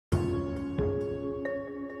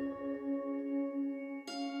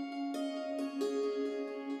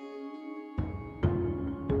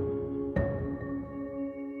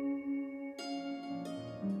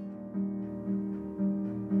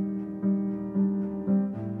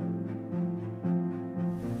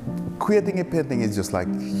Creating a painting is just like,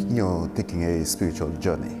 taking a spiritual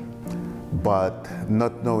journey, but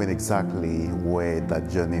not knowing exactly where that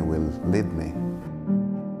journey will lead me.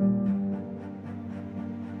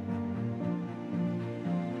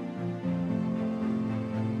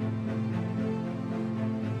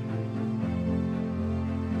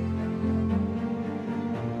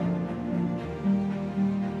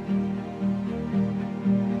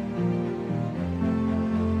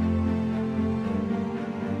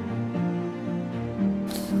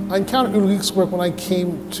 I encountered Ulrick's work when I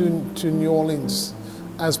came to New Orleans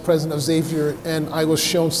as president of Xavier, and I was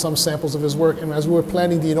shown some samples of his work. And as we were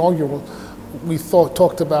planning the inaugural, we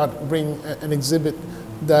talked about bringing an exhibit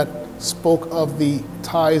that spoke of the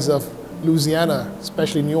ties of Louisiana,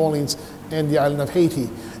 especially New Orleans, and the island of Haiti.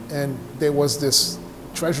 And there was this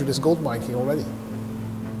treasure, this gold mine here already.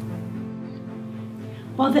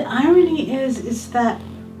 Well, the irony is that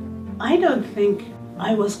I don't think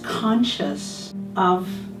I was conscious of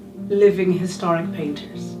living historic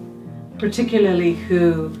painters, particularly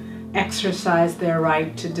who exercise their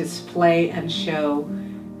right to display and show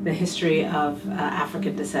the history of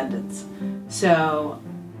African descendants. So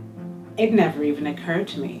it never even occurred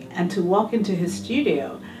to me. And to walk into his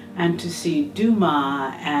studio and to see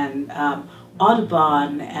Dumas and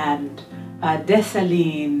Audubon and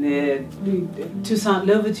Dessalines, Toussaint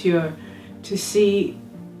Louverture, to see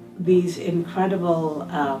these incredible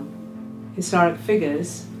historic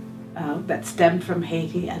figures that stemmed from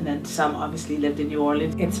Haiti, and then some obviously lived in New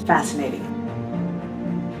Orleans. It's fascinating.